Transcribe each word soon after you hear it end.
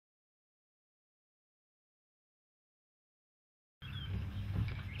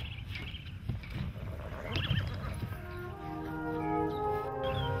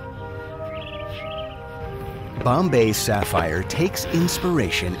Bombay Sapphire takes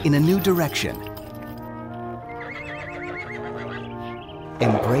inspiration in a new direction,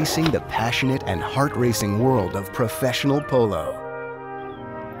 embracing the passionate and heart-racing world of professional polo.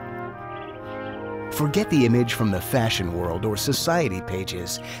 Forget the image from the fashion world or society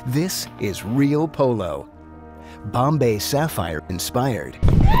pages. This is real polo. Bombay Sapphire inspired.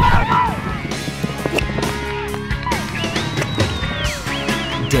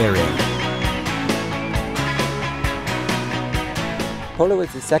 Daring. Polo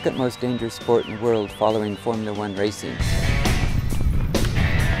is the second most dangerous sport in the world following Formula One racing.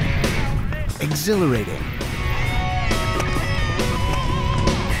 Exhilarating.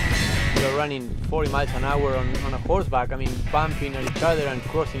 You're running 40 miles an hour on a horseback, I mean, bumping at each other and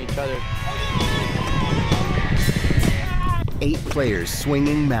crossing each other. 8 players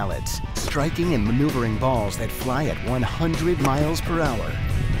swinging mallets, striking and maneuvering balls that fly at 100 miles per hour.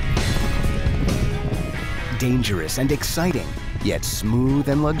 Dangerous and exciting, yet smooth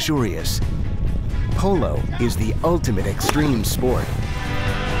and luxurious. Polo is the ultimate extreme sport.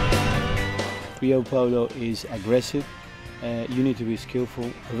 Real polo is aggressive. You need to be skillful,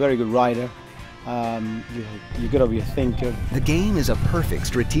 a very good rider. You gotta be a thinker. The game is a perfect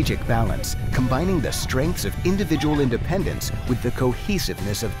strategic balance, combining the strengths of individual independence with the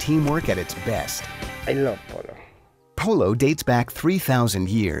cohesiveness of teamwork at its best. I love polo. Polo dates back 3,000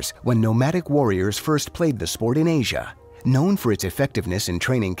 years when nomadic warriors first played the sport in Asia. Known for its effectiveness in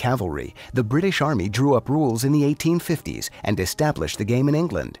training cavalry, the British Army drew up rules in the 1850s and established the game in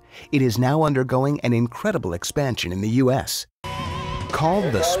England. It is now undergoing an incredible expansion in the US.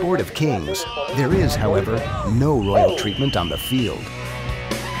 Called the sport of kings, there is, however, no royal treatment on the field.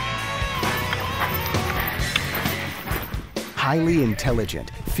 Highly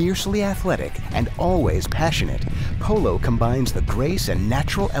intelligent, fiercely athletic, and always passionate, polo combines the grace and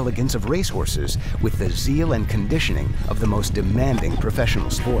natural elegance of racehorses with the zeal and conditioning of the most demanding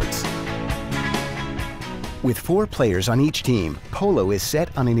professional sports. With 4 players on each team, polo is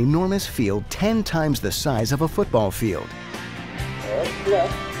set on an enormous field 10 times the size of a football field.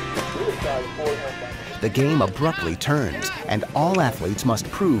 The game abruptly turns, and all athletes must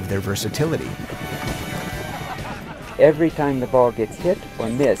prove their versatility. Every time the ball gets hit or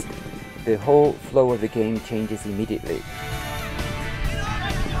missed, the whole flow of the game changes immediately.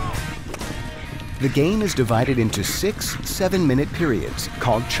 The game is divided into 6 7-minute periods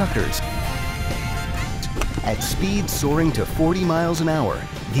called chukkers. At speeds soaring to 40 miles an hour,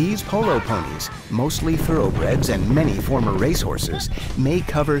 these polo ponies, mostly thoroughbreds and many former racehorses, may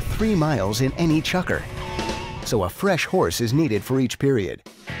cover 3 miles in any chukker. So a fresh horse is needed for each period.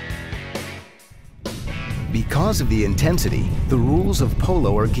 Because of the intensity, the rules of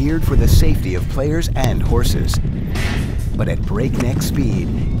polo are geared for the safety of players and horses. But at breakneck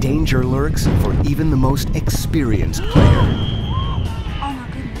speed, danger lurks for even the most experienced player.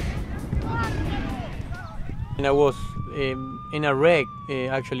 And I was in a wreck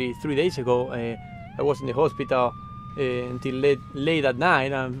actually 3 days ago. I was in the hospital until late at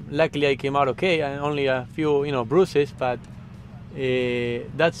night. Luckily I came out okay, and only a few bruises, but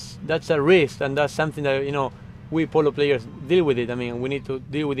that's a risk, and that's something that we polo players deal with it. I mean, we need to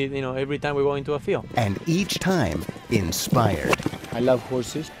deal with it every time we go into a field. And each time inspired. I love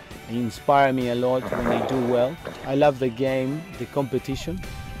horses. They inspire me a lot when they do well. I love the game, the competition.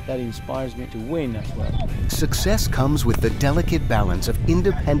 That inspires me to win as well. Success comes with the delicate balance of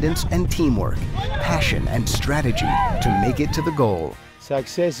independence and teamwork, passion and strategy to make it to the goal.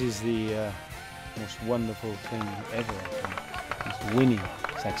 Success is the most wonderful thing ever. It's winning,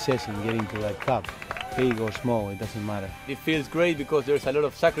 success in getting to that cup, big or small, it doesn't matter. It feels great because there's a lot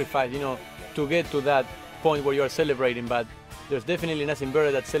of sacrifice, to get to that point where you are celebrating, but there's definitely nothing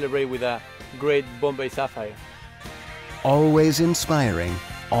better than celebrate with a great Bombay Sapphire. Always inspiring,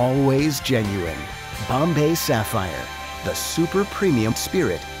 always genuine. Bombay Sapphire, the super premium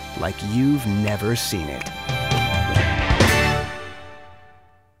spirit like you've never seen it.